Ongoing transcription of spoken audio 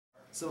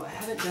So I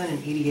haven't done an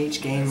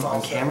EDH game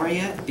on camera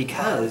yet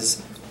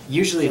because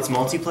usually it's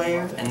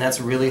multiplayer and that's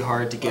really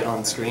hard to get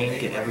on screen,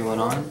 get everyone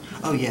on.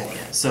 Oh yeah.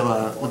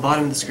 So the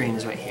bottom of the screen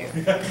is right here.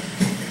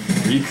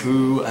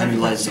 Riku and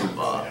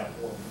Lyzolda.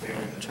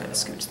 Try to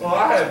scooch them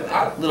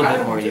a little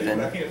bit more even.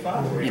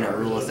 You know,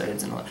 rule of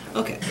thirds and all that.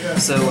 Okay,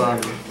 so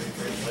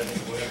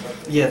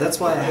yeah, that's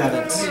why I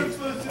haven't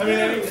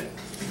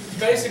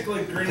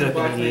basically put up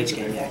an EDH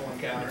game yet.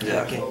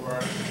 Yeah. Okay.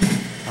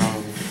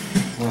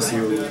 Want to see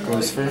who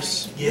goes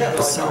first? Yeah,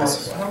 so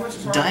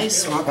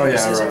dice, rock, paper,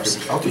 scissors.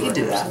 We can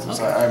do that.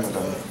 I haven't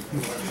done it.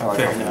 I like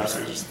Fair enough.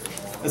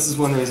 This is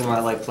one reason why I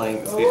like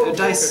playing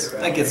dice.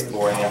 That gets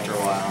boring after a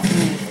while.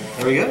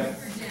 Here we go.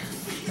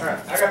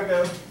 Alright, I gotta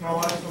go. My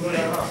wife's gonna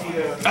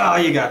go. Oh,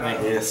 you got me.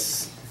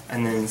 Yes.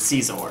 And then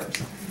Caesar.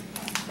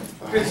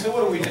 Okay, so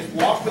what do we just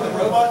walk with the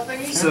robot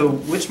thingy? So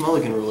which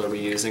mulligan rule are we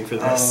using for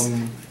this?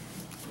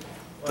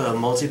 The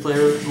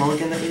multiplayer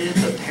mulligan that we did?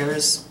 The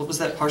Paris, what was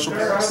that, partial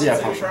Paris? Yeah,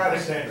 partial.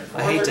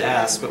 I hate to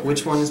ask, but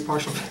which one is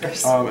partial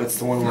Paris? It's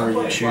the one where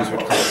you choose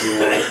which cards you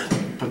want,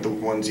 put the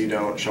ones you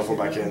don't, shuffle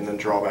back in, then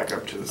draw back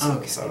up to the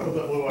seven.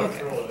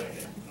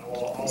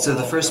 Okay. So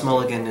the first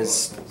mulligan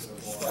is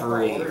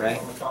 3,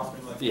 right?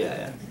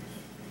 Yeah.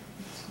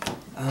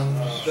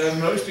 The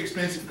most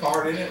expensive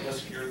card in it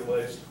was Secure the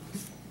Waste.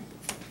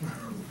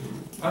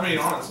 I mean,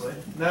 honestly.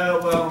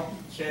 No, well,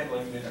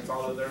 Chandling minutes,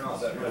 although they're not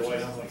that much.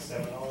 Like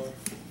 $7.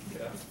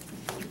 Yeah.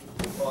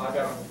 Well, I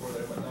got them before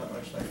they went that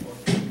much, thankfully.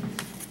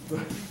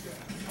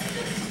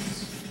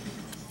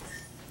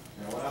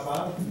 Now, when I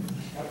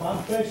buy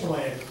special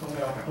land, it's going to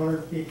be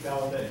 $150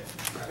 a day.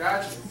 I got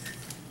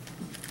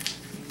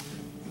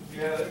you.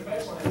 Yeah, that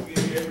baseline will get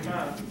you every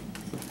time.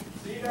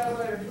 See you guys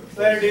later.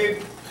 Later, dude.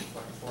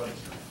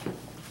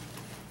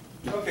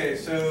 Okay,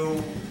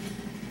 so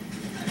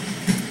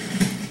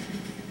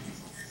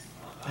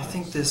I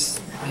think this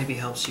maybe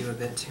helps you a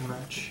bit too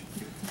much.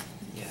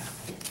 Yeah.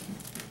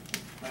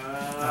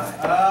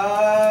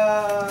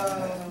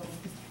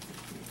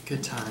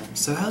 Good time.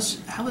 So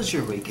how was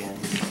your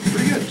weekend?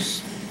 Pretty good.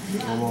 Just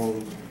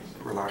normal,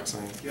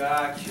 relaxing.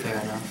 gotcha.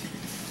 Fair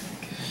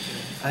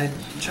enough. I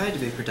tried to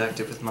be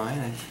productive with mine.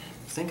 I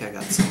think I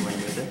got somewhere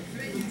with it.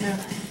 Yeah.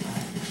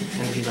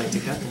 And if you'd like to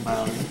cut, then by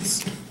all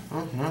means.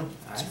 Oh, no.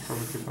 It's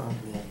perfectly fine.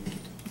 And then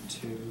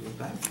 2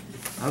 back.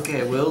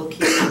 Okay, we'll keep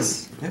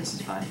this. This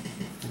is fine.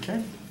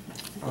 Okay.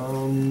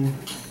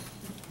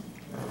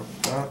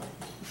 That,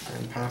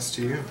 and pass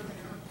to you.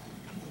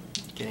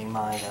 Getting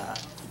my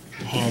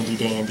handy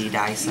dandy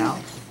dice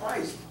out.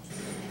 Christ.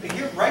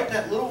 You're right in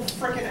that little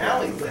frickin'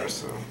 alley There, thing.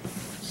 so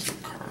some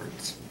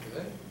cards.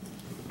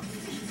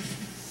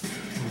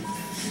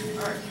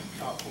 Alright,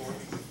 top 4.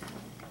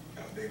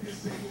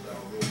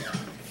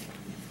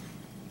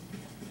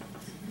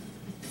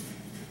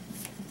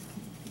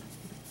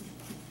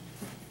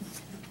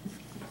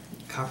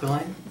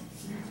 Copperline.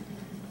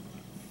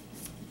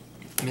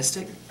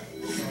 Mystic.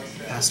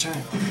 Pass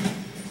turn.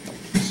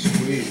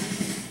 Sweet.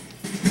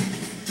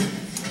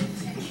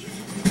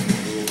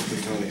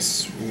 Tony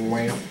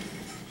swamp.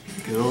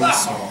 Good old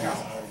small.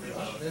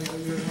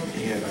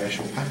 And I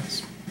shall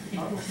pass.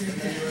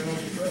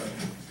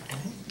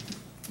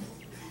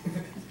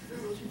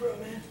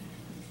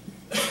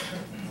 That's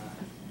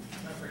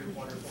a pretty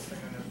wonderful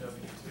thing on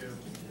W2.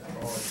 I've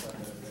always thought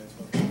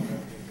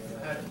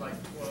that I had like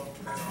 12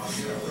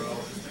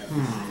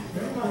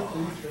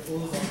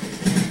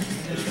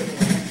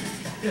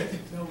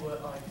 No, but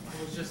like,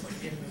 I was just like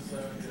in the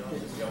zone, dude. I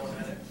was just going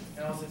at it.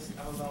 And I was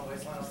on the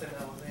waistline, I was sitting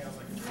there with me, I was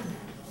like,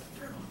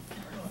 turn on.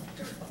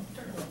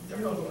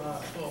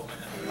 Oh,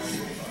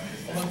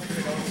 man. On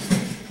screen, I was just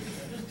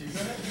like, just do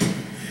that.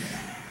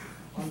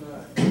 On the,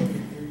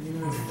 you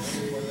know,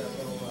 where that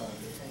little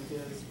tank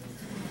is?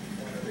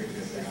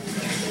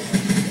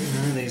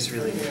 None of these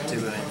really do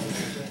what I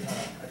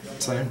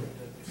need. Same.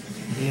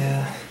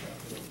 Yeah.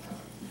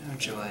 Oh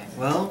joy.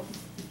 Well,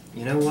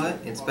 you know what?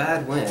 It's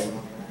bad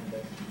when.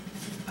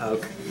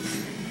 Poke.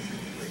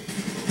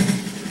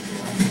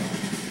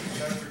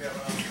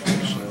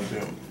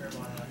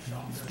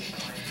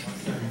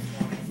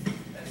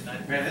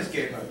 Man, this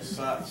game mode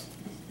sucks.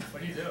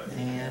 What are you doing?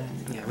 And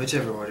yeah,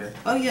 whichever order.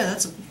 Oh yeah,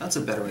 that's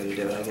a better way to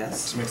do it, I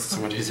guess. This makes it so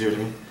much easier to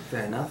me.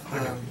 Fair enough.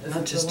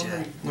 Not just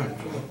yet. No.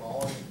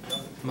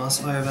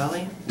 Mossfire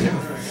Valley. Yeah.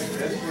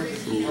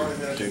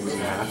 Ooh, James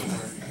and a half.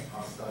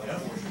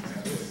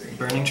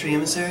 Burning Tree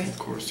Emissary. Of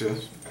course,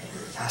 yes.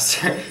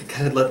 Faster.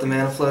 Gotta let the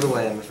mana float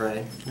away, I'm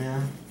afraid.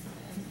 Yeah.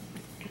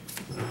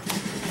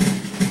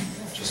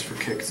 Just for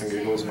kicks and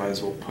giggles, might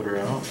as well put her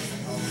out.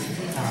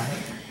 Alright.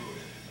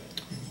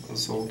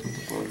 Lyzolda the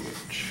Blood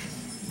Witch.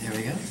 There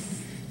we go.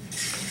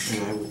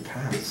 And I will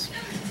pass.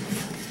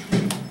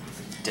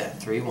 Death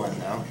 3-1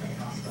 though.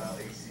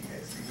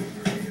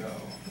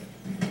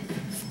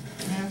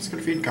 Yeah, it's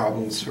gonna feed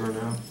goblins to her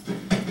now.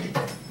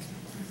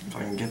 If I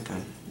can get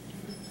them.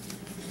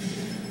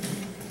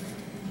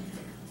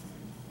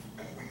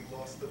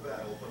 The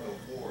battle, but the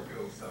war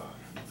goes on.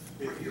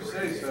 If you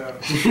say so.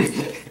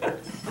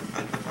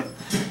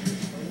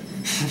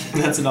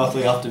 That's an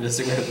awfully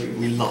optimistic way of putting it.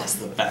 We lost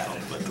the battle,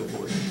 but the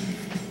war.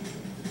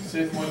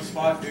 Sit in one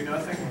spot, do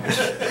nothing.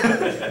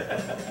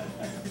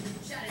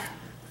 Shut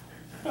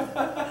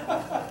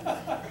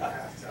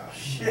up.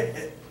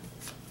 Shit.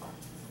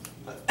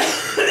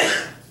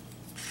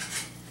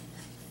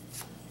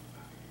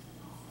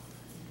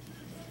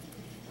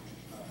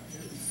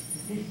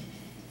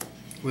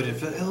 Would it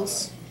fit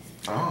hills?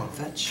 Oh,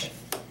 Fetch.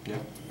 yeah.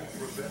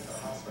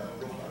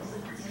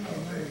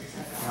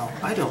 Now,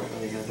 I don't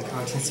really know the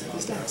contents of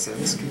this deck, so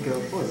this could go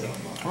poorly.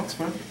 Oh, that's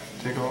fine.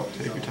 Take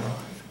your time.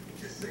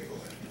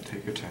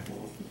 Take your time.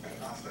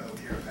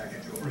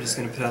 I'm just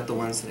gonna put out the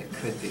ones that it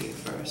could be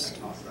first.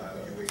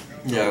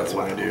 Yeah, that's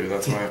what I do.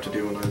 That's what I have to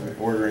do when I'm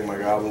ordering my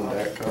goblin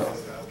deck.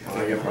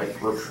 When I get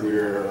like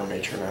recruiter or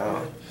matron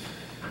out.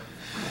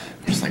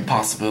 There's like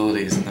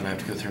possibilities, and then I have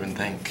to go through and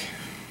think.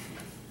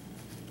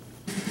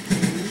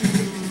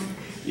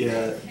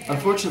 Yeah,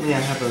 unfortunately I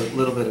have a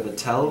little bit of a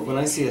tell. When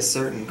I see a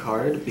certain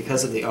card,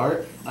 because of the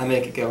art, I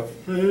make it go,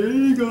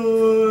 hey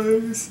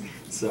guys!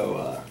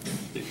 So,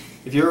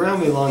 if you're around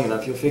me long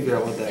enough, you'll figure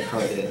out what that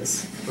card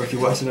is. Or if you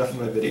watch enough of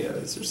my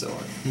videos, or so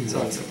on. So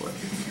on and so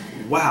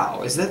forth.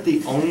 Wow, is that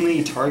the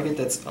only target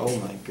that's... Oh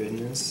my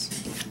goodness.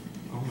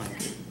 Oh my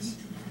goodness.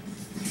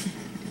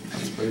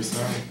 That's pretty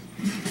sad.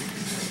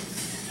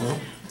 Well,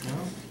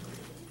 No?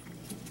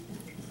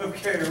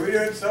 Okay, are we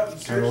doing something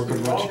Kinda work seriously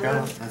with what you wrong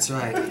got. here? That's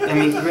right. I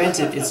mean,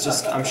 granted, it's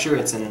just... I'm sure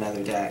it's in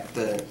another deck.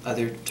 The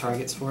other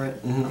targets for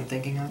it Mhm. I'm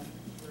thinking of.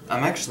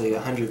 I'm actually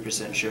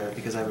 100% sure,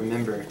 because I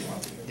remember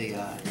the...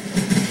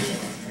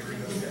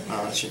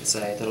 I shouldn't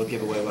say. That'll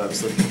give away what I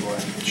was looking for.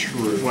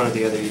 true. One of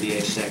the other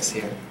EDH decks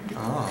here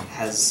Ah,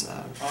 has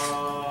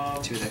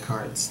two of the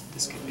cards.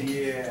 This could be.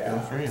 feel Yeah.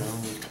 free.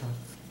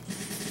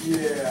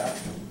 Yeah.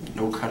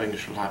 No cutting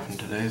shall happen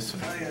today, so.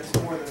 I think it's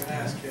more than an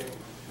ass kick.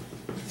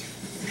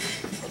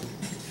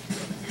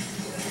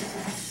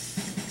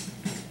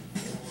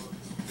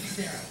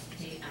 Sarah,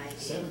 K-I-E.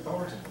 7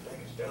 cards.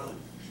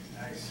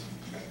 Nice.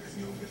 There's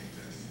no winning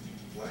this.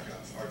 Black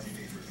Ops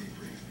RTD for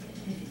debrief.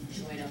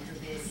 Join up for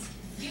this.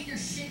 Get your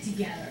shit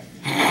together.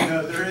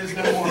 No, there is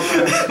no more.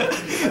 That is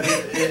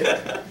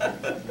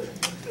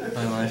it.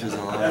 My life is a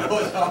That lie.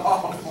 was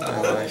awful.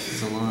 My life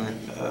is a lie.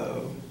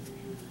 Oh.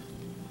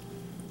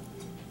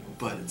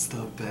 But it's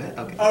the bet.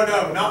 Okay. Oh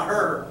no, not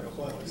her.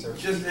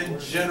 Just in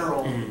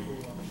general.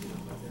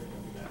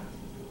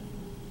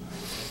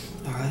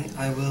 All right.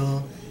 I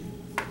will.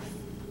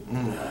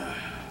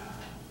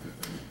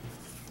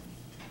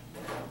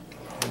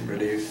 I'm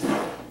ready.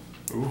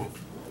 Ooh.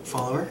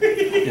 Follower.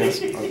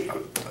 Yes,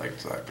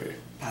 exactly.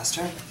 Pass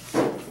turn.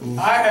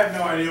 I have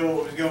no idea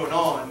what was going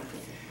on.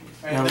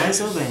 And Now, they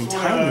just Lyzolda and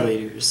sorta- Tiny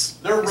Leaders.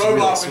 Their is robot really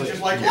was sweet.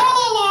 just like, Yeah. la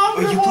la.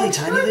 Oh, you play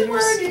Tiny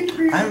Leaders?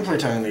 I haven't played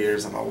Tiny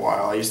Leaders in a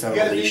while. I used to have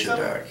You a guys need Alicia some?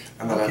 deck,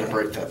 and then I had to Okay.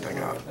 break that thing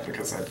up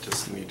because I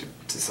just needed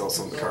to sell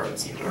some of the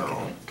cards in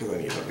general because I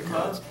needed other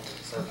cards.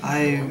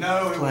 I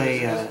No, it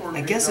play. was Discord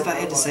I guess if I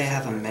had to say I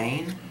have a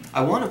main,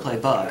 I want to play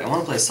Bug. I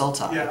want to play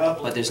Sultai, Yeah,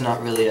 but there's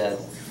not really a.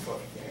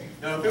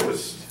 No, if it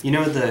was The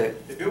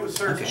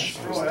search and Okay.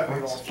 destroy, I'd be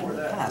all for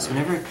that. pass.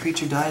 Whenever a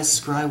creature dies,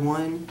 scry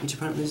 1. Each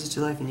opponent loses 2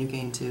 life, and you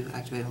gain 2.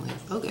 Activate only.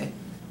 Okay.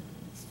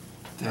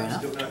 Fair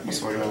enough. Still not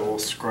So I got a little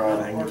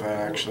scrying if I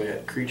actually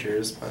had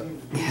creatures, but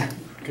Yeah.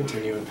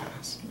 continue and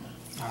pass.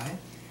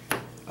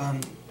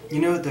 Alright.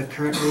 You know what the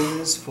current rule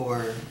is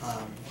for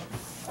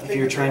if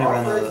you're trying to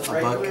run a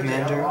bug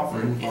commander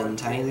in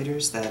Tiny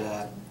Leaders? That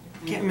I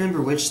can't remember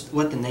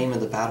what the name of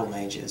the battle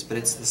mage is, but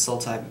it's the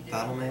Sultai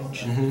battle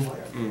mage.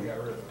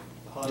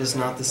 Just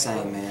not the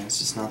same, man. It's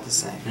just not the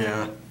same.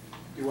 Yeah.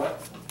 Do what?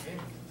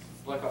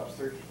 Black Ops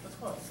 3. That's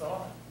what I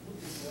thought.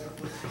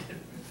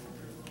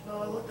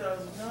 No, I looked at it. I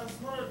was like, no,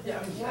 it's not. Yeah,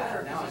 it's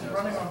Warfare. It's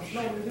running on.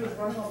 No, it was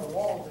running on the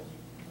wall.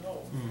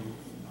 No.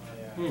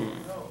 No. They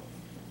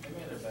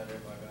made it better by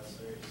Black Ops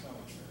 3, so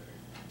much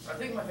better. I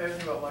think my favorite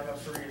thing about Black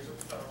Ops 3 is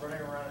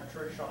running around and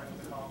trick shotting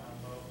with the compound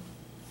bow.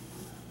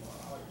 Well,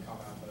 I like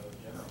combat bow in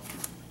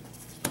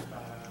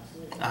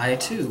general. I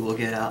too will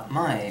get out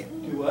my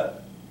Do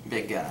what?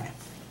 big guy.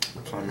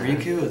 Fun,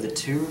 Riku of the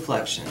Two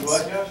Reflections.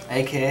 What, Josh?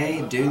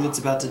 AKA dude that's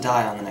about to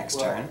die on the next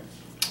What? turn.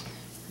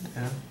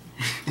 Yeah.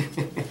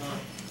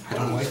 I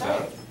don't like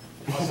that.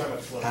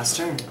 Pass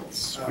turn.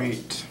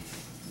 Sweet.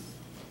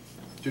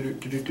 Do.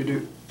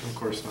 Of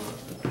course not.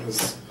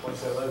 Because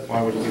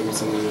why would you give me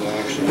something that I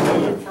actually do?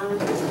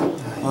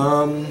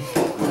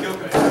 Kill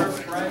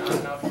confirmed, right?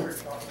 Now trick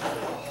shot.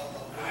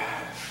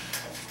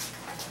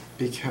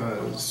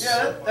 Because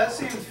Yeah, that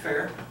seems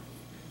fair.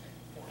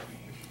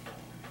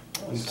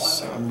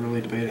 I'm really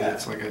debating.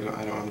 It's like I don't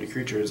have any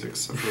creatures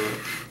except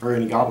for or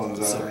any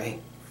goblins. Sorry.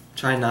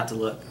 Trying not to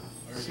look.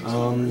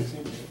 Huh?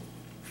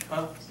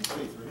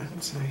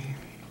 I'd say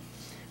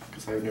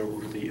because I have no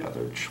really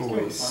other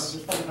choice.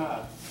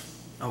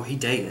 Oh, he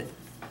dated.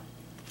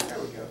 There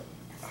we go.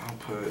 I'll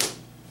put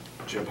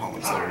Jim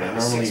Holland's there.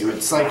 Normally you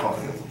would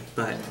cyclone,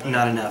 But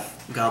not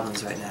enough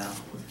goblins right now.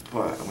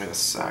 but I'm gonna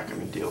sack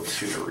him and deal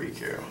 2 to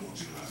Riku.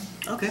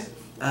 Okay.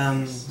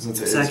 Since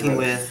it is Sacking red.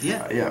 with,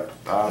 yeah.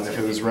 If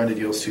it was red, it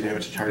deals 2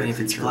 damage to target And if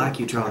it's creature. black,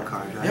 you draw a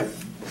card, right? Yep.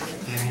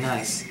 Very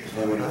nice.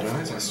 And when it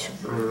dies, I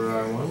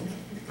scry one.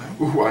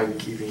 Ooh, I'm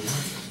keeping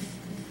that.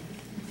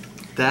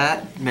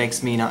 That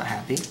makes me not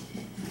happy.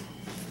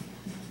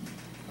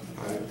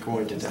 I'm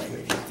going to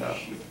definitely keep that.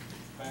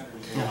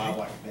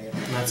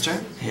 That's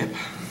turn. Yep.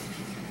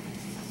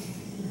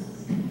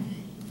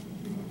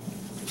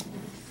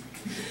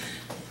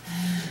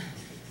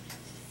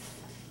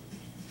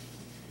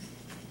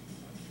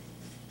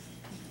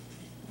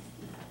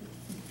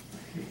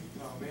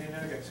 Oh man, now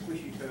I got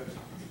squishy toes.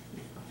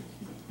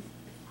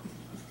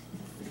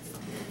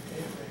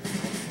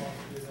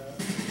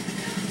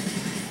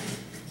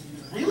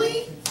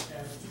 Really? You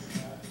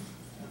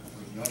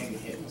don't even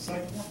hit in the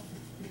second one?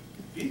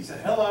 Beats the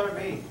hell out of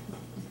me.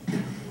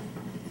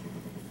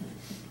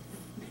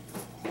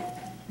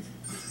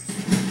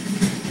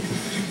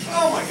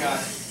 Oh my god.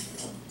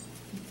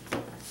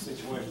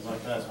 Situations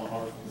like that's when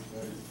hardcore is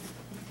better.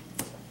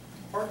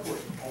 Hardcore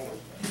is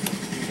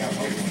always You got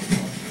both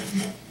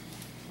ones. better.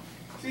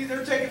 See,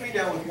 they're taking me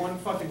down with one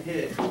fucking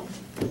hit. And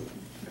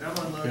I'm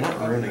unloading. You're not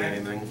fucking ruining mag-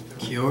 anything.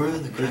 Cure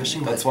the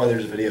crashing. That's why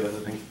there's video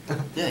editing.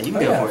 Yeah, you can Oh,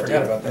 go yeah, I for it. forgot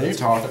dude. about that. You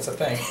talk. That's a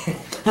thing.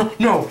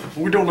 No,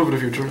 we don't live in the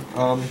future.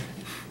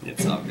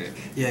 It's all good.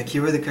 Yeah,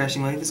 cure the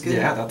crashing wave is good.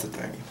 Yeah, that's a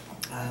thing.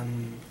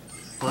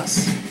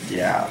 Plus.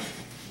 Yeah.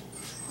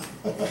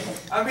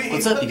 I mean,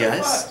 What's up, what you the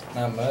guys? fuck?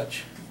 Not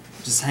much.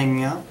 Just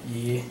hanging out.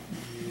 Yeah.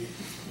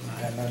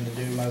 Got nothing to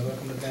do. Might as well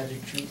come to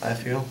Magic Treat. I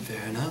feel.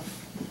 Fair enough.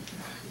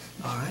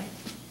 All right.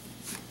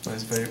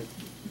 Nice vape.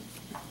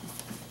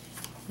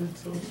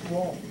 It's so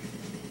small.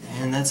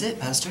 And that's it.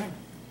 Pass turn.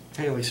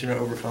 Hey, at least you're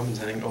not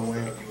overcompensating. Oh,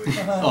 wait.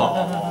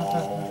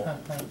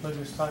 Aww. Look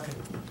who's talking.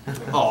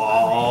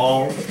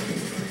 Aww.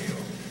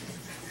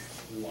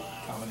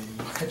 Comedy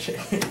watch.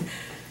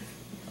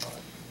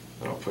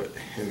 I'll put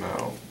him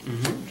out.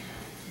 Mm-hmm.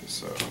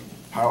 So,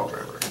 pile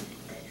driver.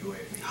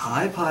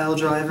 Hi, pile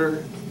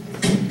driver.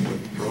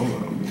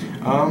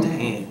 Promo.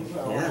 Dang.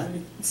 Yeah.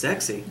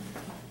 Sexy.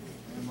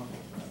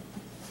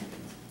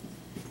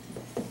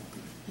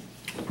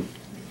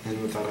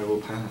 And with that, I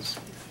will pass.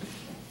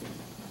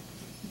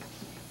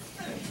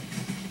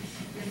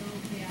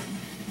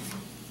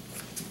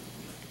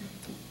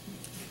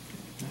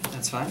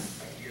 That's fine.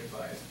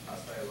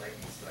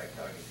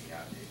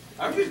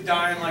 I'm just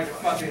dying like a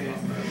fucking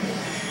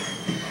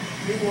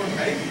newborn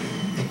baby.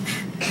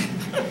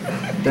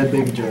 Dead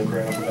baby joke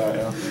right off the bat,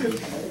 yeah.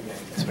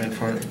 It's been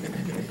fun.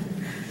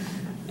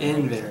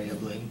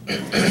 Invariably.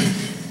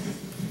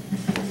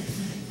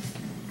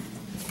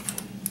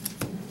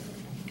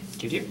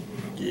 Give you?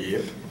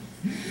 Yep.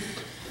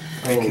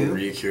 Riku? Oh,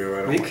 Riku. I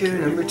don't like Riku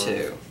him number anymore.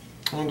 2.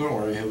 Oh, don't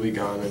worry, he'll be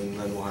gone, and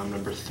then we'll have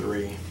number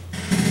 3.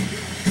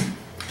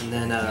 And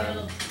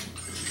then,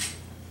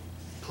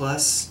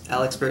 plus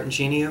Alex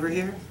Bertoncini over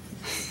here.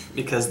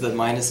 Because the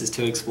minus is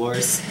 2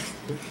 explorers.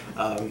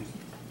 Yeah,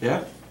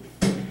 Yeah.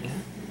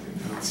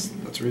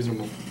 that's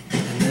reasonable.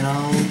 And then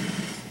I'll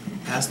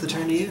pass the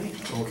turn to you.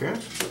 Okay.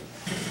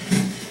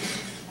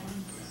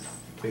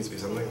 Please be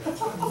something. Of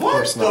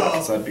course not,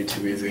 because that'd be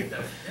too easy.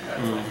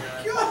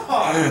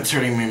 It's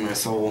hurting me in my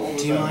soul.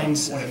 Do you mind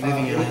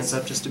moving your lance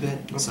up just a bit?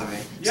 Sorry.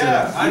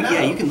 Yeah, I know.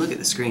 Yeah, you can look at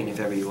the screen if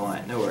ever you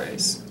want. No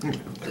worries.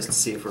 Just to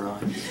see if we're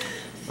on.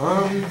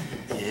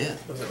 Yeah.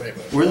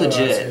 We're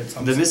legit.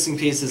 The missing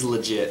piece is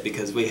legit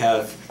because we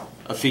have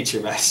a feature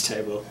match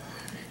table.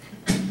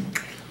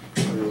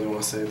 I really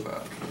want to save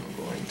that. I'm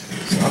going to.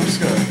 So I'm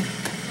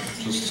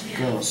just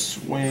gonna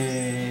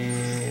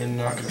swing.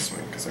 Not gonna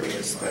swing because I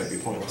realize that'd be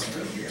pointless.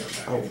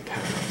 Oh,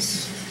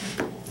 pass.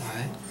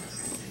 Alright.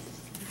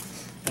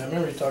 I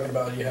remember you talking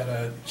about you had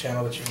a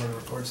channel that you wanted to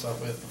record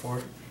stuff with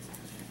before.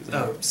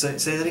 Oh, say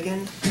that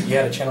again? You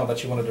had a channel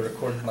that you wanted to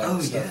record like Oh,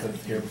 stuff yeah.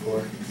 with here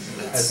before.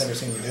 I've never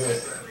seen you do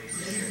it.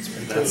 It's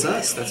pretty That's cool.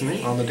 us. That's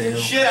me. On the day.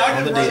 Shit, I on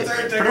can the run day. there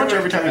and take Pretty much a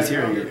every time break. he's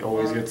here, he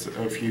always gets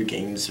a few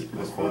games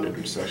recorded,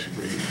 which is actually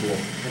pretty cool.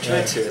 I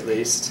tried to at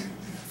least.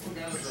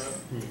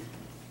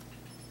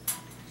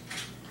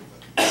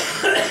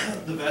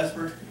 The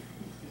Vesper.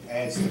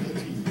 Adds to the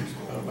TV.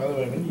 Oh, by the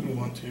way, when do you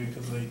want to?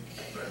 Because like,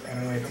 I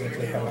don't know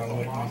exactly how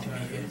long my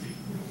TV is.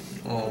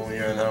 Oh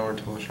yeah, an hour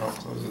until the shop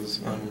closes.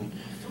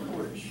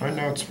 Right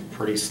now it's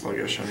pretty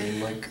sluggish. I mean,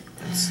 like,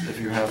 if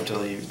you have to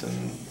leave,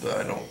 then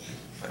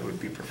I would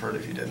be preferred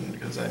if you didn't,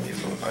 because I need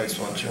some ice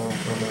lunch for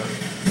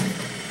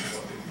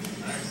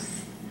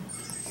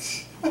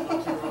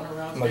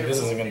Like this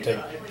isn't gonna take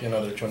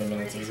another 20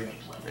 minutes, is it?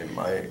 that. It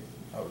might.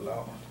 Out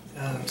loud.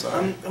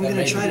 I'm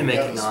gonna try to make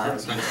it not.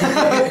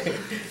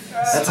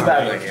 That's a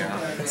bad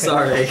idea.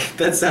 Sorry,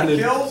 that sounded.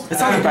 Kills. It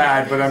sounds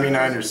bad, but I mean,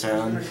 I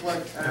understand.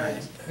 Reflect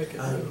ads.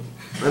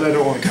 And I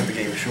don't want to cut the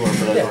game short,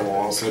 but I will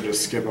also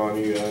just skip on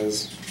you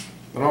guys.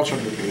 But I'll try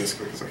to be as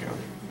quick as I can.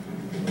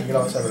 You could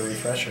also have a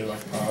refresher,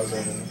 like pause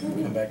it and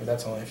come back, but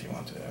that's only if you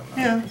want to.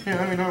 Yeah,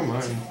 I mean, I don't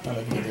mind. I don't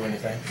think you can do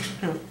anything.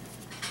 Yeah.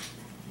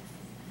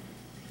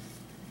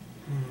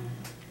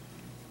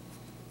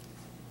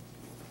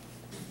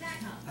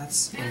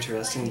 That's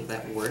interesting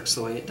that works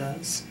the way it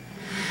does.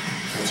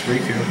 It's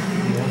Riku.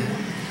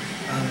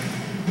 Yeah.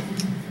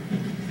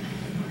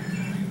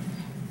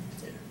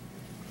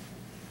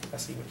 I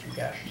see what you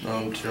got.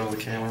 Turn on the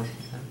camera.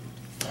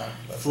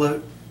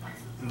 Float.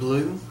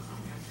 Blue.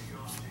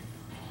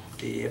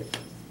 Yep.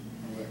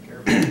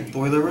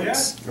 Boiler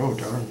Rooks. Oh,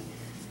 darn.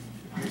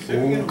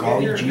 Oh,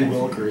 golly gee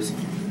wilkers.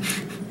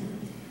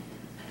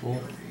 Well,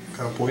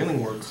 kind of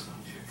boiling works.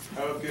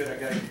 Oh, good, I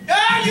got it.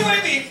 Ah, you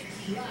ate me!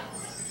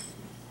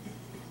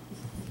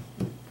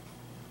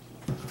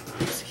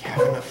 Does he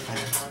have enough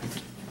time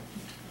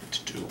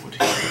to do what he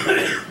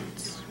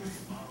wants?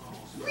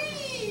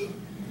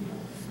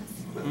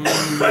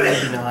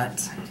 Maybe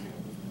not.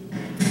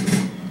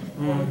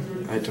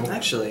 I don't.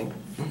 Actually,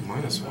 Oh,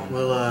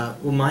 -1.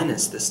 we'll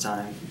minus this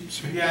time.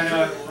 Sweet. Yeah, I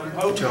know. I'm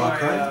hoping Draw a my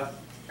card.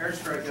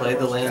 airstrike. Play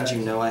the land you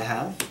know I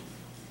have.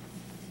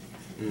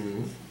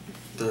 Mm-hmm.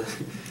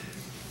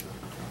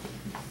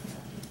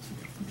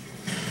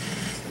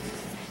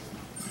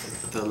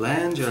 The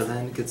land your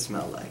land could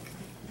smell like.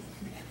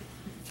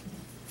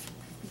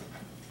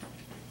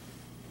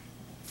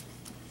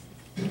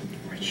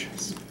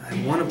 Riches. I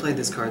want to play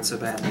this card so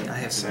badly. I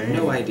have Same.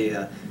 no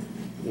idea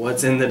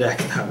what's in the deck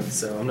though,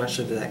 so I'm not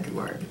sure that could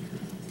work.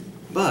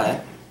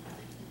 But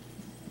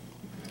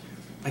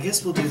I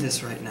guess we'll do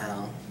this right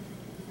now.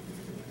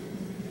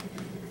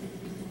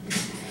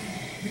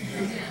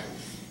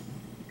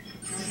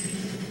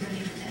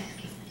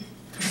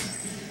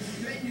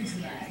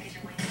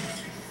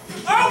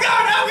 Oh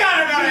god, I'm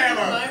out of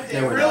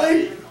ammo! No, we're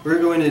Really? not. We're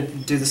going to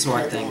do the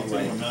smart thing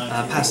anyway.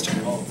 Pass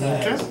turn.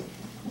 Okay.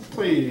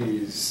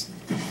 Please.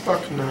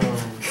 Fuck no.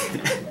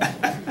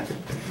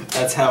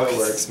 That's how it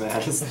works,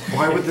 man.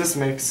 Why would this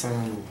make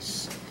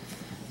sense?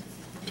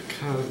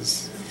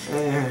 Because.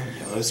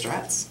 Yellow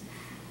strats.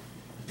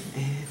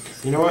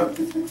 You know what?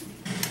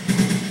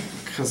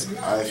 Because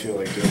I feel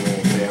like doing a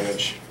little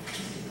damage.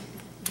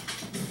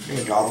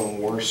 A Goblin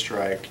War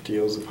Strike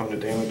deals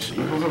opponent damage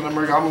equals the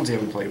number of goblins you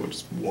haven't played, which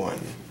is 1.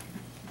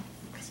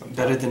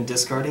 Better than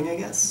discarding, I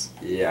guess.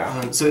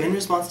 Yeah. So in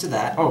response to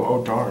that,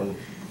 Oh darn.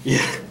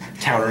 yeah,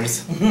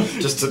 Counters.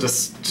 just to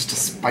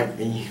spite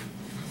me.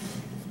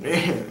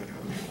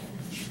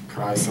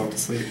 Cries himself to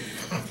sleep.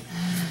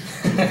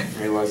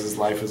 Realizes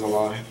life is a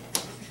lie.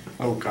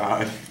 Oh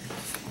god.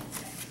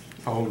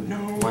 Oh no.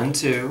 1,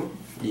 2.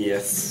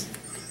 Yes.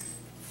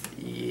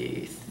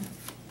 Yes.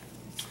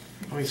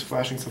 Oh, he's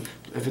flashing some.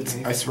 If it's,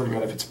 I swear to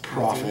God, if it's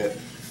profit.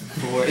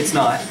 4. It's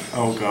not.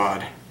 Oh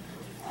God.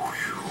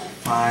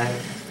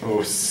 5.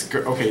 Oh,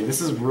 okay,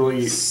 this is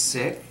really.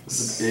 6.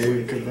 This is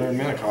a big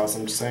mana cost.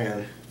 I'm just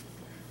saying.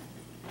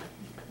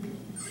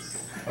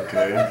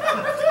 Okay.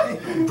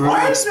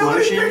 Brutal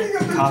Explosion.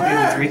 Copy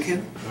with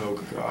Riku. Oh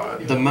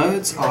God. The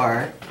modes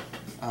are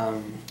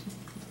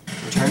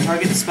return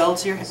target spell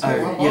to your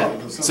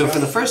yeah. So for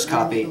the first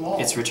copy,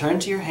 it's return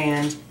to your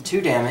hand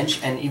 2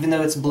 damage, and even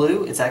though it's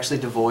blue, it's actually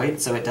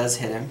devoid, so it does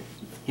hit him.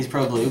 He's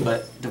pro blue,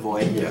 but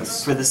devoid.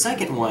 Yes. For the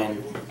second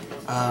one,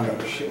 I'm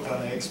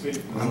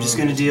just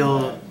gonna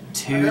deal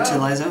 2 to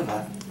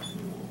Lyzolda,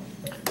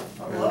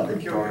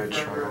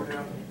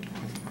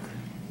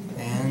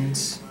 and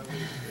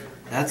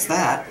that's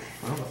that.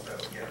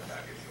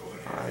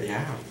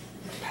 Yeah.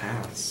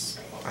 Pass.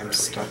 I'm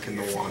stuck in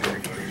the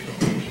water.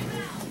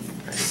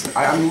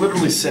 I'm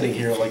literally sitting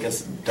here like a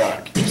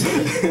duck.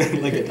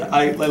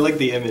 I like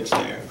the image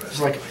there.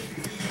 Just like,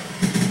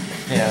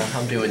 yeah,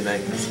 I'm doing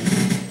things.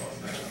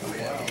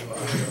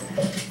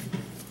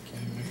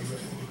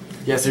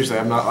 Yeah, seriously,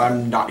 I'm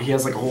not. He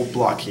has like a whole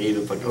blockade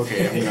of like,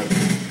 okay,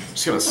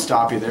 just gonna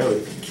stop you there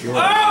with cure.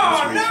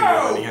 Oh,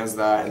 no! And then he has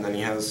that, and then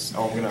he has.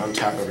 Oh, I'm gonna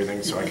untap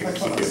everything so I can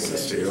keep getting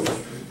this to you.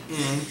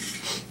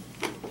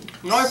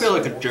 No, I feel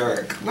like a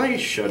jerk. No, you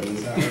shouldn't.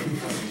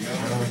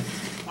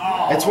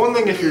 It's one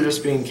thing if you're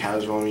just being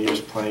casual and you're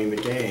just playing the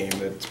game.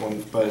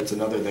 But it's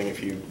another thing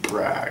if you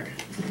brag,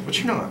 which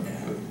you're not.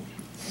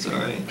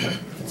 Sorry.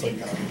 It's like,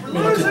 man,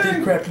 I just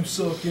did crap, you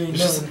suck, you ain't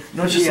nothing.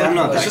 No, it's just Yeah, like, I'm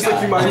not it's that just like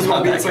guy. you might as I'm well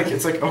not be. that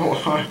It's like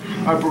oh,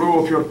 I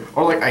blew up your.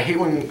 Or like I hate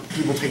when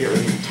people take it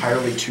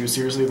entirely too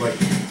seriously. Like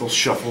they'll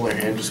shuffle their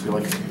hand, just be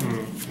like,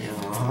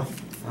 yeah.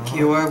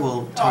 QR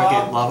will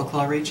target Lava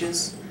Claw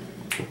reaches.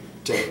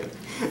 Damn it.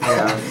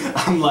 Yeah.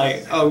 I'm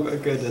like, oh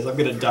goodness, I'm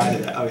gonna die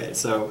to that. Okay,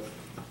 so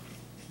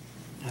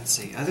let's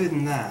see. Other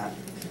than that,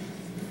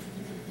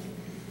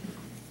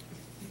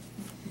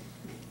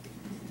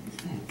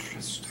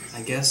 Interesting.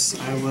 I guess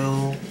I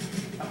will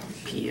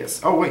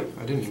PS. Oh wait,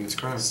 I didn't even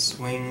scry.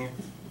 swing.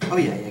 Oh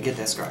yeah, get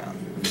that scry on.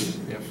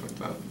 Yeah, fuck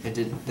that.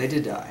 They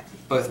did die.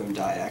 Both of them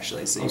died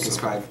actually, so you can Also-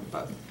 scry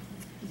both.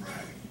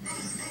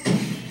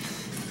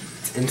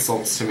 It's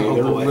insults to me. Oh,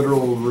 They're boy.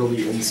 literal,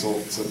 really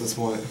insults at this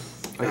point.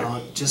 Like,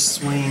 I'll just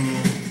swing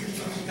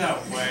No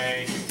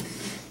way.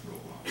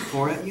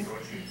 4 at you.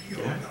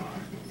 yeah.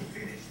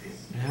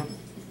 Yep.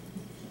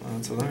 Well,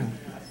 that's a learn.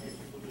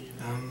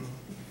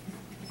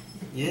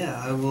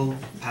 Yeah, I will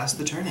pass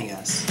the turn, I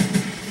guess.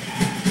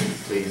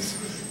 Please.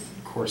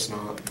 Of course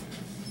not.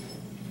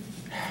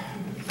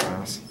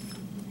 Pass.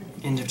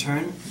 End of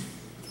turn.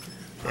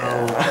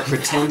 Yeah. I'll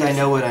pretend I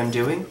know what I'm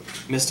doing.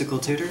 Mystical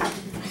Tutor.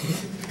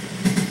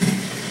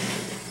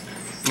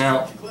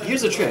 Now,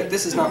 here's a trick.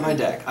 This is not my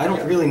deck. I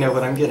don't really know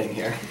what I'm getting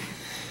here.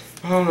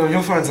 Oh no,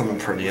 you'll find something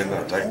pretty in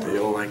that deck that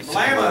you'll like.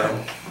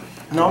 Blammo!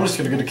 No, I'm just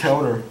gonna get a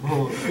counter.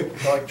 You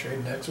like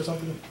trading decks or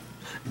something?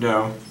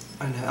 No.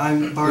 I know.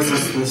 I'm borrowed them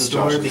from the This is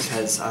store Josh's.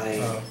 because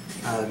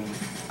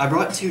I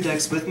brought 2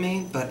 decks with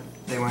me, but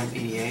they weren't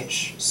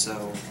EDH,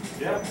 so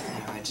Yeah. you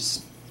know, I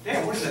just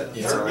Damn, what is that? The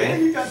Yeah, third sorry.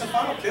 game you got the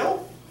final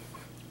kill?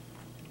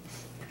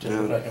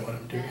 Just what I can want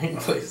him doing,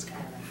 please.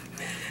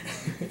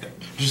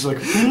 Just like.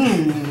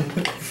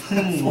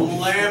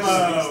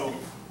 Blammo!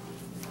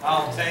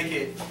 I'll take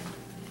it.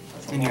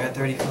 and you're at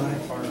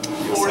 35.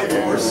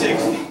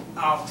 4460.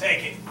 I'll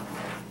take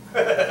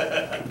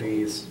it.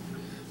 Please.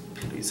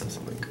 Please have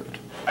something good.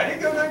 I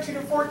did go 19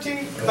 to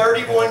 14.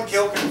 31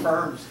 kill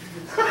confirms.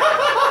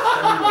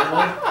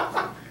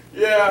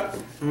 Yeah.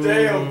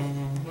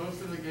 Damn.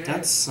 Most of the game.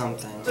 That's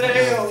something. I don't know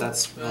Damn. if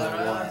that's what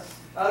I want.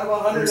 Out of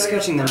 100. I'm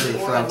scooching them to the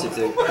front if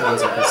they're the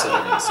ones I'm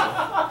considering. So.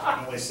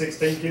 Only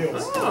 16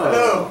 kills.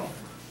 No.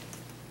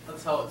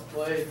 That's how it's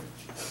played.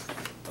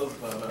 Those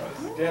photos.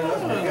 Yeah,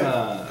 that's pretty good.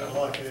 I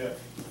like it.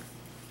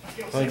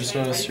 I just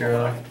noticed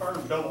your.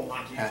 Confirm double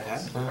like Hat,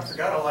 hat. I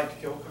forgot I like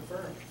to kill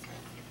confirm.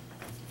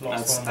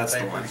 That's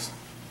the one.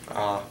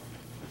 Ah.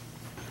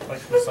 Like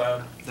from the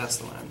side. That's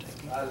the one I'm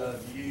taking. I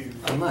love you.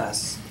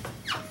 Unless.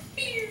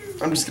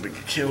 I'm just gonna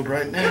get killed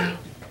right now.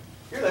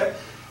 You're there.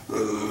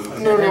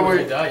 No,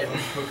 wait. Die, you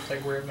have to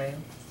take weird man.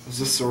 Is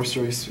this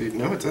sorcery speed?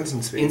 No, it's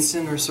instant speed.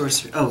 Instant or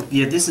sorcery? Oh,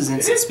 yeah, this is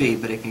instant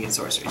speed, but it can get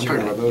sorcery. I'm You're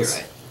talking right. about You're those.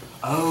 right.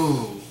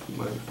 Oh.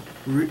 What?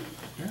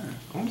 Yeah.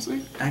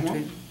 Honestly?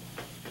 Activate.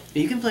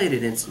 You can play it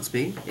at instant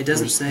speed. It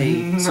doesn't say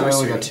No, I sorcery.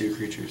 only got 2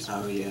 creatures.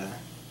 Oh, yeah.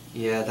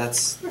 Yeah,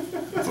 that's. Oh,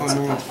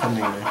 no one's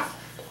funding me.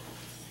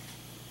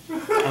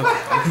 Okay,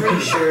 I'm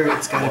pretty sure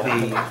it's gotta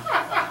be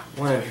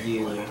one of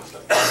you.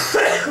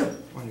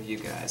 One of you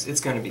guys. It's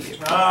gonna be you.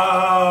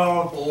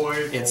 Oh boy.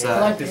 It's I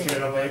like this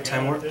little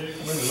time warp.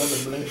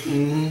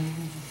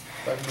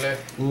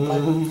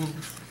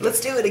 Let's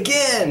do it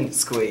again!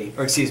 Squee.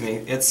 Or excuse me,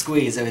 it's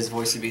Squee, so his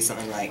voice would be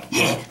something like,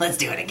 yeah, let's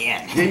do it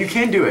again. Yeah, you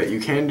can do it. You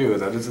can do it.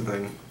 That is the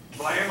thing.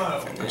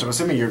 Blammo. Which I'm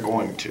assuming you're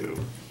going to.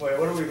 Wait,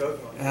 what are we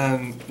voting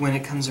on? When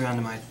it comes around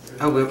to my.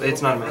 Oh, well,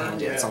 it's not in my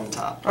hand yet, it's on the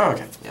top. Oh,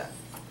 okay. Yeah.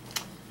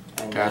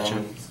 And Gotcha.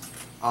 then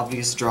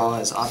obvious draw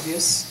is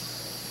obvious.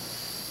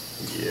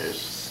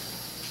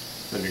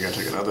 Yes. Then you're gonna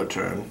take another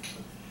turn.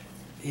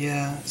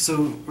 Yeah,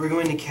 so we're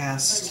going to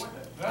cast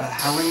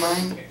Howling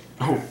Mine.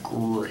 Oh,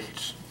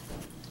 great.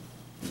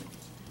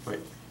 Wait.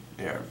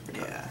 Yeah.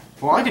 Yeah.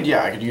 Well, I could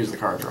use the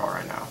card draw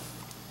right now.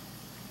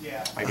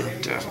 Yeah. I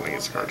could definitely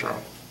use the card draw.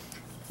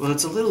 Well,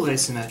 it's a little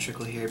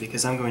asymmetrical here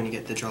because I'm going to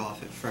get the draw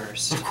off it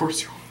first. Of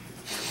course you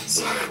are.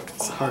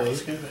 Sorry.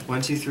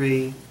 1, 2,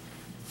 3,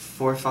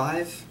 4,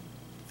 5.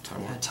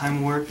 Time warp.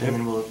 Time warp, Yep. and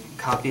then we'll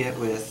copy it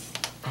with.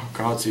 Oh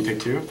god, so you take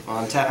 2? Well,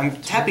 I'm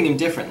tapping him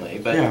differently,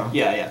 but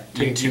yeah.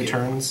 Take 2 You-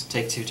 turns.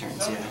 Take 2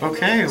 turns, yeah.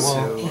 Okay,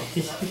 well.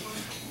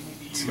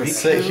 So, Let's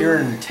sit here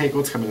and take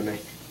what's coming to me.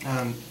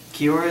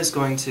 Kiora is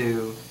going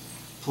to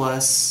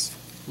plus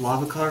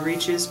Lava Claw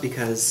reaches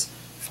because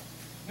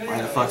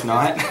why the fuck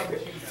not?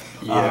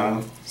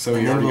 Yeah. So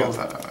and you then already we'll-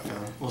 got that out.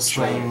 Yeah. We'll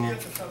swing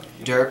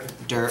derp,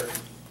 derp,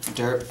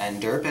 derp,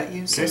 and derp at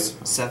you, so Okay.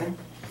 7.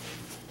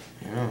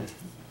 Yeah.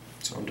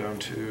 So I'm down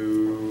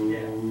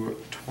to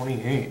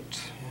 28.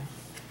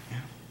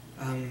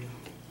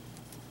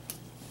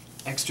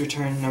 Extra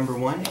turn number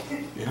 1.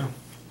 Yeah.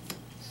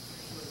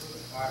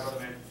 Alright, brother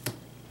man.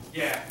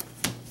 Yeah.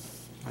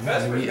 I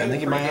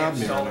think it might have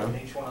me right now.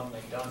 Each one of them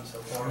they've done so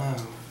far. No.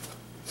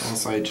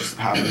 Unless I just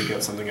happen to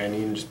get something I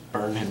need and just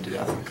burn him to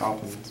death with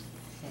goblins.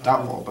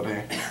 Doubtful, but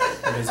hey.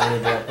 It is 0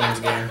 drop wins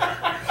game.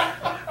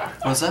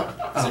 What's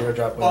up? 0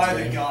 drop By wins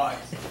the game. gods.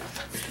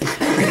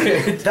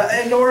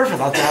 In order for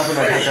that to happen,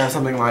 I have to have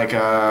something like,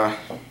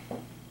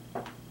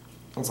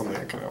 not something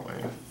I can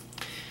outweigh.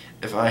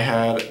 If I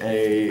had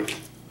a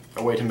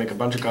way to make a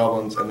bunch of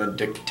goblins and then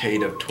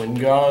dictate of twin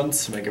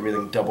gods to make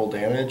everything double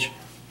damage,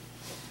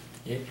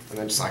 Yeah. and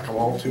then just like them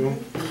all to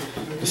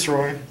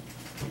destroy.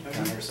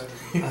 Um,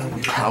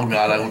 Oh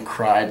god, I would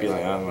cry, I'd be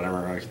like, oh,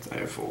 whatever,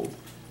 I fold.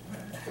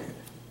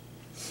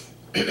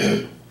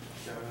 That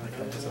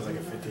sounds like a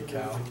 50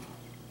 cal.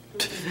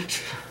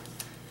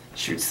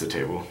 Shoots the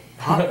table.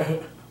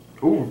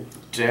 Ooh,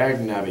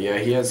 Dagnabby, yeah,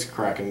 he has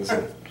Krakens.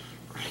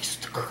 Release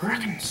the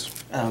Krakens.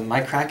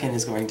 my Kraken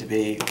is going to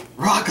be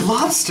Rock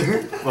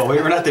Lobster. Well,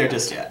 we're not there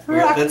just yet.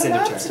 That's end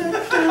of turn.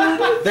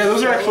 Yeah,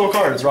 those are actual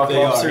cards. Rock They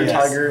Lobster, are, yes.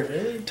 Tiger,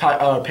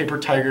 Really? Paper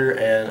Tiger,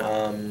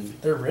 and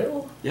They're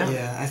real? yeah.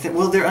 Yeah, I think.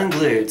 Well, they're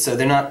unglued, so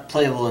they're not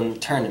playable in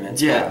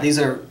tournaments. Yeah. But these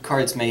are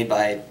cards made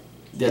by.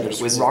 Yeah,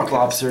 there's Wizard Rock Code.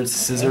 Lobsters,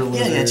 Scissor Yeah,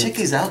 Lizards. check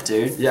these out,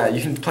 dude. Yeah, you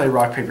can play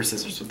Rock, Paper,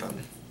 Scissors with them.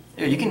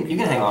 Yeah, you can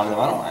hang on to them.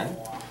 I don't mind.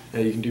 Yeah,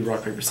 you can do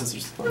Rock, Paper,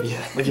 Scissors with them. Yeah,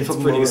 Like you it's flip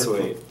them pretty over.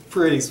 sweet.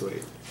 Pretty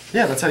sweet.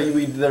 Yeah, that's how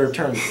we did our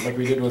turn. Like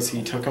we did was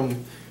he took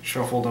them,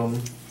 shuffled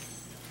them,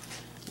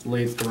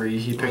 laid 3,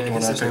 he picked I one,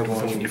 guess I there's no picked one,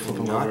 point and you in flip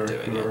them not over.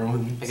 doing whoever it.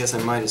 wins. I guess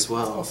I might as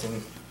well.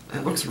 Awesome.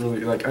 It looks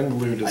really, like,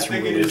 unglued I is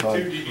think it really is fun.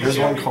 too. Do you There's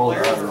see how one many called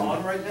players are Adam.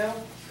 on right now?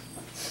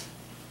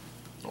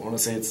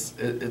 want to say it's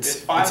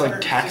It's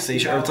like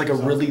taxation, or it's like a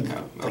really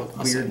 $560. like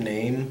I'll say. weird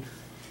name,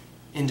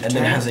 End of and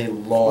then it turn. has a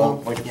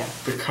long Well, like yeah.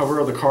 the cover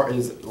of the card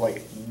is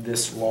like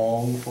this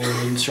long full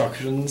of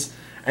instructions,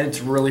 and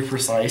it's really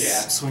precise.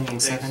 Yeah. Swinging I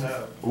think 7.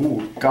 so.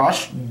 Ooh,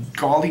 gosh,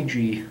 golly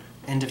gee.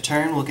 End of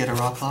turn, we'll get a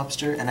rock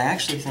lobster, and I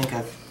actually think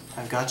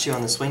I've got you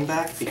on the swing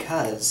back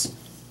because,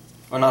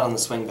 or not on the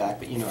swing back,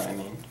 but you know what I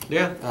mean.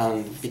 Yeah.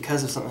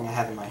 Because of something I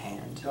have in my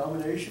hand.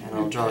 Domination. And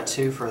I'll draw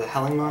 2 for the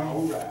Howling Mine.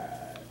 Alright.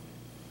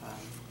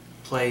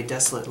 Play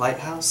Desolate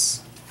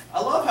Lighthouse.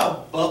 I love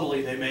how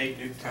bubbly they made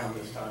Nuketown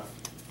this time.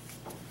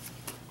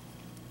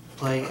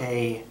 Play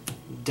a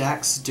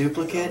Dax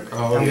Duplicate.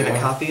 Oh, I'm yeah. gonna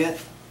copy it.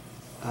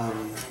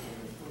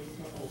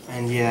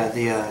 And yeah,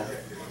 The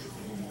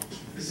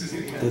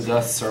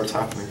death starts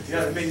happening.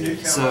 Yeah, they made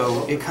Nuketown.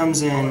 so it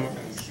comes in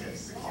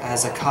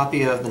as a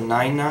copy of the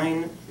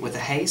 9/9 with a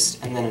haste,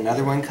 and then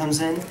another one comes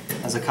in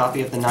as a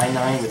copy of the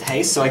 9/9 with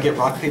haste. So I get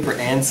rock, paper,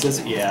 and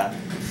scissors. Yeah.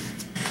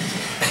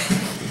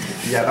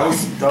 Yeah, that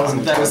was That was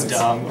intense.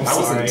 dumb. I'm That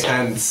was sorry.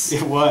 intense.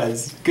 It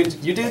was good.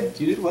 You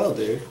did well,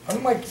 dude.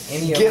 Unlike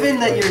any Given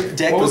other that your player.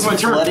 deck What was was my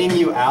turn? flooding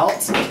you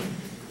out,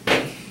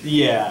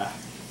 yeah.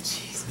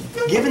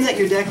 Given that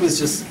your deck was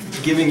just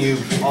giving you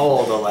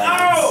all the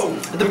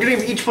lands. At the beginning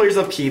of each player's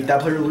upkeep,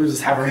 that player loses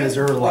half of his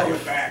or her You're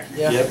life. back.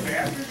 Yeah. Yep.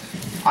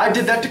 I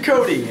did that to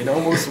Cody and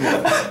almost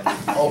won.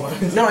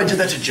 Almost. No, I did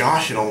that to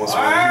Josh and almost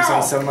won. He was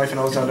on 7 life and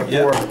I was down to 4.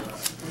 Yep.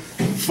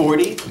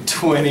 40,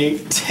 20,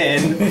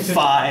 10,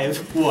 5,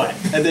 what?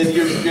 And then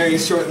you're very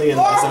shortly in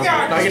the Oh, zone.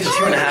 God. No, I get to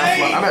 2.5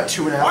 life. I'm at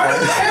 2.5 Why do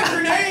they life. have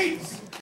grenades?